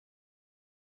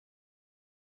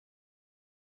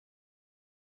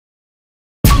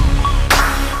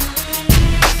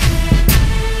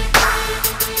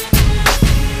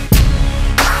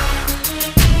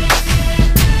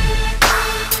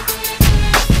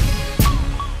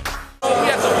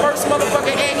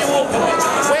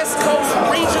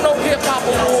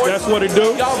what it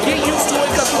do. Y'all get used to it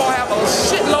because we're going to have a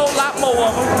shitload, lot more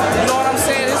of them. You know what I'm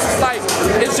saying?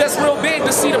 It's just real big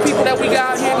to see the people that we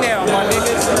got here now, my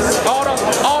niggas. All the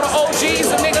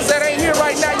OGs and niggas that ain't here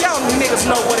right now, y'all niggas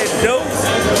know what it do.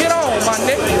 Get on, my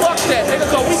nigga. Fuck that, nigga,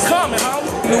 cause we coming,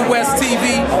 homie. New West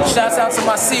TV, shouts out to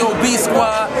my C.O.B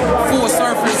squad, Full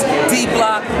Surface,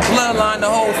 D-Block, Bloodline, the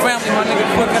whole family, my nigga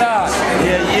Crooked Eyes.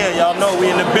 Yeah, y'all know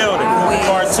we in the building.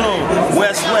 Cartoon,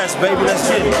 West, baby, let's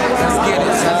get it. Let's get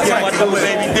it. Get my dude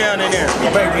Baby Down in there.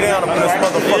 Baby Down, I'm this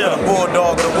motherfucker, the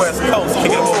bulldog of the West Coast,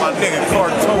 kicking it with my nigga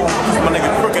Cartoon, my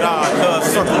nigga Crooked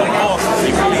Eyes, Circle of Boss.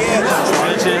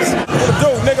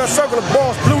 Dude, nigga, Circle of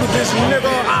Boss, Blue Division, nigga,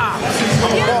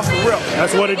 I'm a boss for real.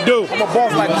 That's what it do. I'm a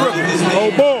boss like Crooked.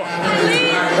 Oh boy.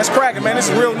 That's cracking, man. This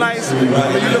is real nice. When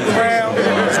you look around,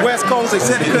 it's West Coast. They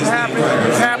said it couldn't happen.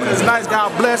 It's happening. It's nice.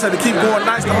 God bless. Had to keep going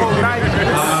nice the whole night.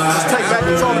 Just take back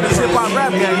control of this hip-hop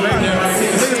rap game, man.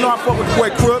 Niggas know I fuck with the boy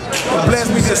Crook.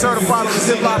 Blessed me to get certified on the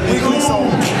hip-hop weekly, so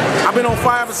I've been on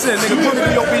fire ever since. Nigga, Crook, if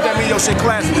you don't beat that, mean your shit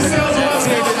classic. She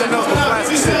ain't did nothing else but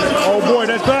classic shit. Oh boy,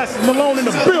 that's Glasses Malone in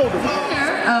the building.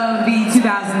 Of the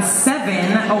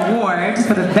 2007 award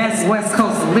for the best West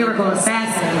Coast Lyrical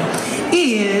Assassin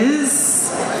is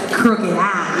Crooked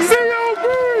Eyes. C.O.B.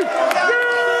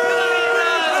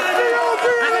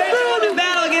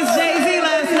 Battle against Jay-Z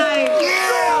last night.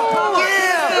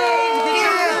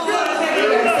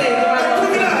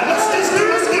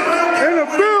 In the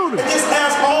building. Just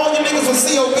ask all you niggas with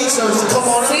C.O.B shirts to come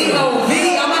on.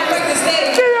 C.O.B. I might break the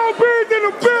stage. C.O.B.'s in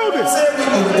the building.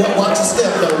 Watch your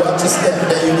step, though. Watch your step.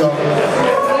 There you go.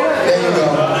 There you go.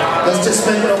 Let's just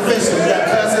make it official. We got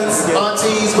cousins,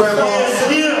 aunties, grandmas.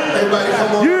 Everybody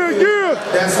come on. Yeah.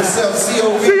 That's yourself,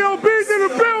 C.O.B. C.O.B.'s in the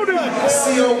building.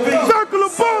 C.O.B. Circle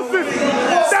of Boston.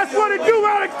 That's what it do,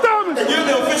 Alex Thomas. And you're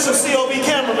the official C.O.B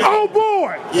cameraman. Oh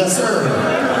boy. Yes, sir.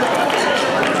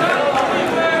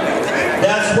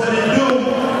 That's what it do.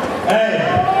 Hey,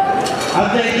 I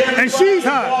think everybody And she's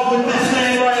hot. involved with this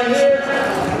thing right here.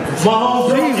 My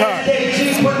homegirl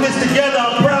SKG put this together.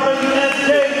 I'm proud of you,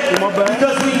 SK. My bad.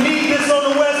 Because we need this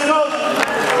on the West Coast.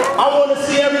 I want to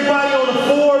see everybody on the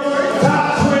Forbes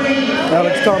top 20.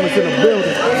 Alex Thomas in the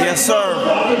building. Yes, sir.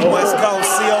 West Coast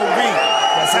C.O.B.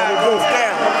 That's how it goes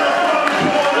down.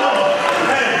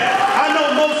 Hey, I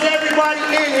know most everybody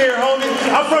in here, homie.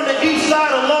 I'm from the east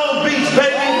side of Long Beach,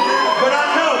 baby. But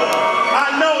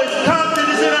I know it's Compton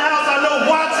is in the house. I know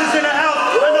Watts is in the house.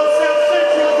 I know South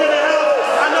Central is in the house.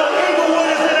 I know Inglewood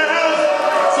is in the house.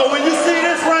 So when you see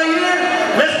this right here,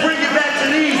 let's bring it back to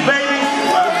these, baby.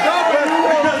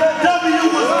 Because the W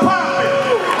was popping.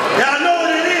 Y'all know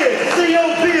what it is.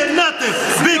 C.O.B. or nothing.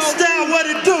 Big style, what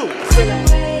it do?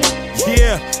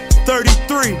 Yeah,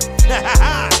 33.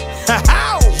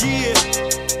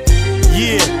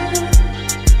 Yeah.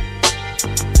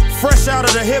 Fresh out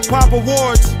of the Hip Hop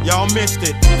Awards, y'all missed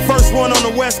it. First one on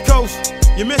the West Coast,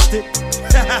 you missed it.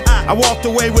 I walked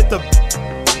away with the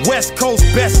West Coast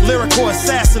Best Lyrical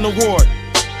Assassin Award.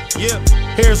 Yeah,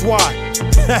 here's why.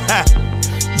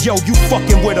 Yo, you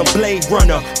fucking with a blade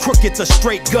runner. Crooked's a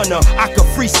straight gunner. I could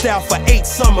freestyle for 8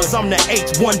 summers. I'm the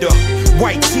 8th wonder.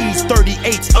 White tees,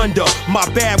 38s under. My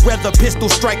bad weather pistol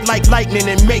strike like lightning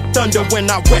and make thunder when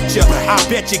I wet ya. I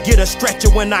bet you get a stretcher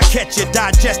when I catch ya.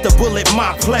 Digest a bullet,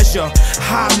 my pleasure.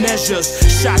 High measures,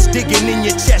 shots digging in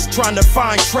your chest trying to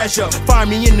find treasure.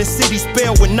 Find me in the city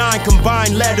spelled with 9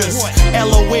 combined letters.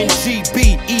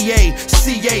 LONGBEACH.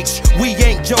 We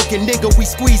ain't joking, nigga. We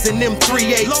squeezing them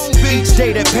 3/8. Each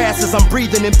day that passes, I'm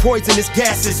breathing in poisonous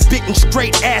gases, spitting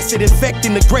straight acid,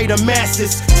 infecting the greater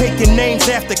masses. Taking names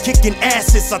after kicking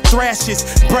asses, I thrashes.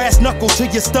 Brass knuckle to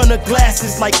your stunner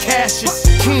glasses like Cassius.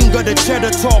 King of the cheddar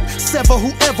talk, sever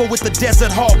whoever with the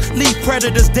desert hawk. Leave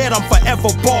predators dead, I'm forever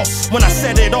boss. When I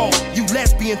set it off, you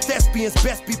lesbian thespians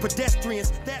best be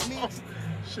pedestrians. That means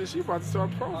Shit, she about to start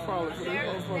profiling for this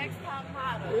motherfucker.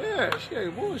 Yeah, she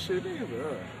ain't bullshit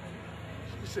either.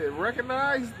 She said,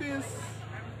 recognize this.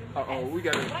 Uh-oh, we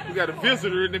got a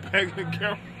visitor in the back of the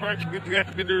camera. I can get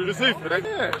the receive for that.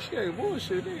 Yeah, she ain't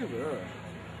bullshit either.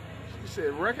 She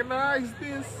said, recognize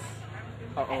this.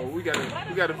 Uh-oh, we got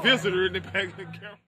a visitor in the back of the camera.